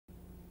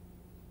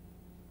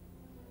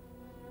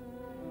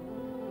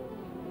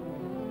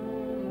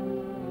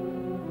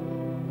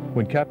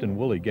When Captain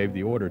Woolley gave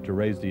the order to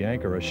raise the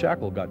anchor, a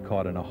shackle got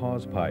caught in a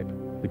hawse pipe.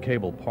 The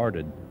cable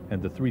parted,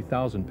 and the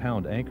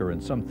 3,000-pound anchor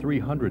and some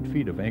 300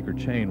 feet of anchor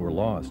chain were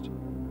lost.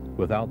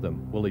 Without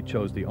them, Woolley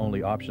chose the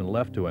only option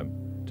left to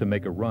him, to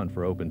make a run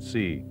for open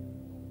sea.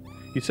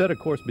 He set a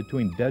course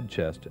between Dead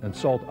Chest and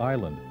Salt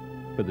Island,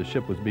 but the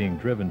ship was being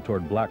driven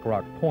toward Black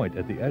Rock Point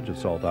at the edge of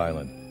Salt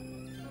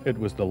Island. It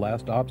was the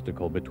last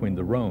obstacle between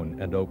the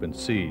Rhone and open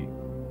sea.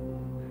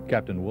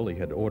 Captain Woolley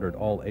had ordered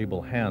all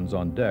able hands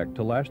on deck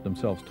to lash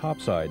themselves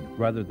topside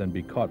rather than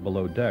be caught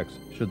below decks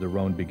should the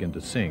Rhone begin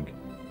to sink.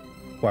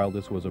 While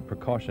this was a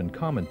precaution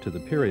common to the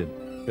period,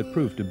 it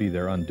proved to be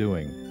their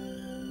undoing.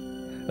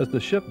 As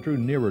the ship drew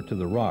nearer to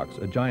the rocks,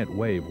 a giant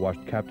wave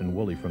washed Captain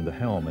Woolley from the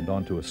helm and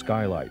onto a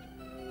skylight.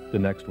 The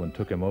next one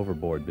took him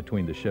overboard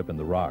between the ship and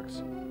the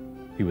rocks.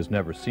 He was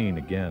never seen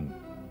again.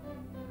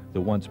 The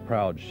once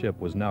proud ship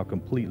was now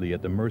completely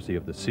at the mercy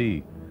of the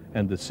sea,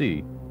 and the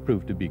sea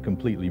proved to be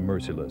completely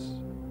merciless.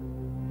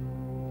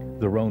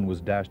 The Rhone was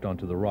dashed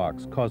onto the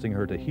rocks, causing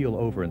her to heel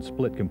over and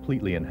split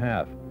completely in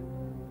half.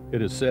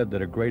 It is said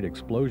that a great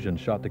explosion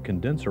shot the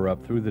condenser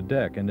up through the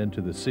deck and into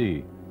the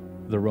sea.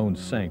 The Rhone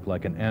sank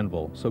like an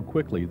anvil so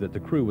quickly that the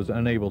crew was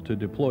unable to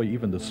deploy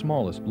even the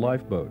smallest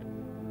lifeboat.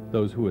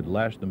 Those who had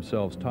lashed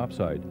themselves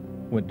topside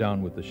went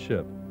down with the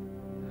ship.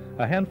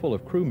 A handful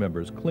of crew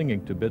members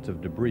clinging to bits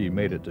of debris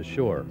made it to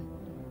shore.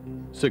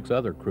 6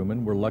 other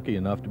crewmen were lucky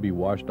enough to be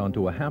washed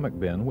onto a hammock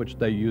bin, which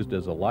they used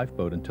as a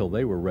lifeboat until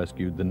they were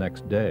rescued the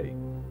next day.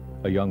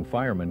 A young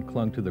fireman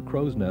clung to the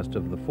crow's nest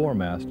of the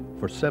foremast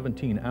for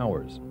 17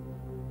 hours.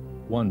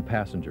 1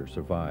 passenger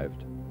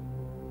survived.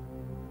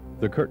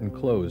 The curtain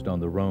closed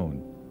on the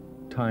Rhone.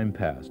 Time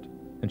passed,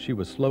 and she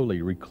was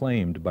slowly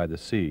reclaimed by the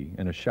sea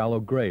in a shallow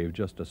grave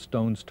just a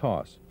stone's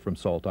toss from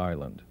Salt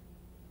Island.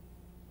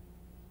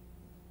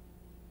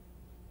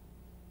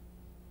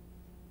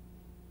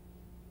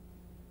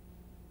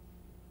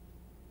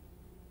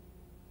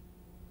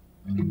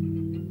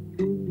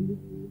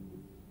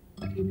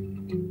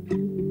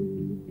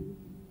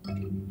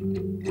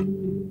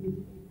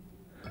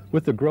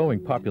 With the growing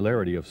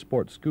popularity of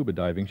sports scuba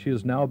diving, she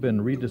has now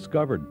been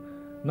rediscovered,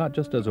 not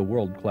just as a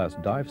world-class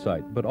dive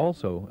site, but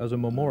also as a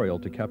memorial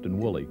to Captain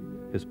Woolley,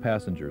 his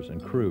passengers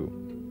and crew.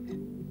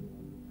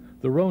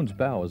 The Rhone's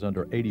bow is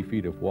under 80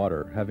 feet of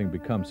water, having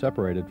become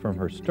separated from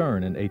her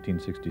stern in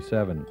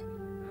 1867.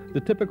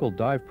 The typical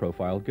dive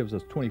profile gives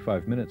us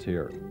 25 minutes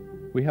here.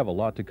 We have a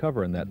lot to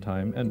cover in that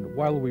time, and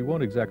while we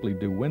won't exactly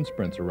do wind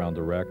sprints around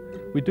the wreck,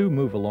 we do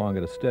move along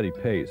at a steady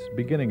pace,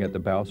 beginning at the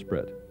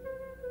bowsprit.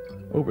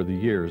 Over the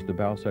years, the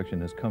bow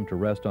section has come to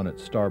rest on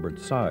its starboard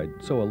side,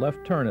 so a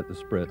left turn at the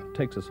sprit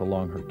takes us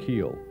along her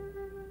keel.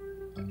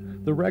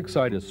 The wreck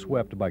side is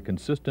swept by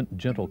consistent,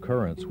 gentle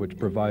currents which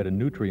provide a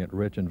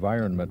nutrient-rich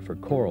environment for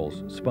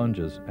corals,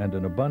 sponges, and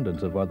an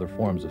abundance of other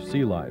forms of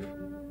sea life.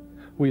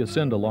 We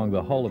ascend along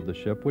the hull of the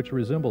ship, which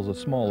resembles a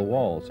small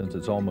wall since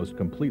it's almost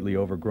completely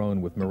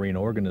overgrown with marine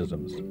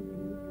organisms.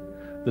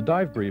 The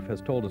dive brief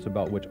has told us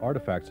about which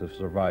artifacts have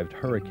survived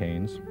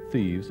hurricanes,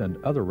 thieves,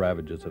 and other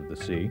ravages of the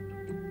sea.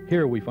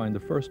 Here we find the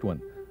first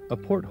one, a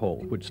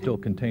porthole which still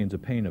contains a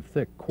pane of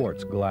thick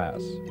quartz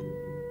glass.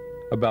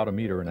 About 1.5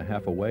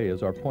 meters away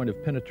is our point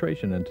of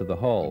penetration into the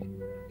hull.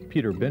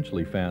 Peter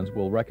Benchley fans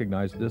will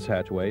recognize this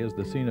hatchway as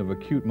the scene of a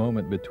cute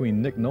moment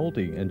between Nick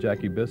Nolte and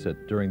Jackie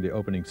Bissett during the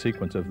opening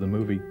sequence of the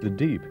movie The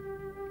Deep.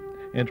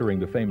 Entering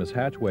the famous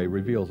hatchway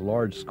reveals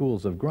large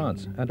schools of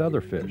grunts and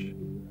other fish.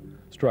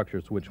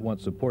 Structures which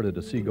once supported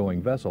a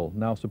seagoing vessel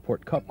now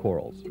support cup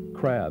corals,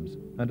 crabs,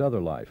 and other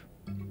life.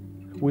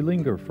 We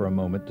linger for a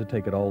moment to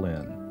take it all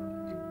in.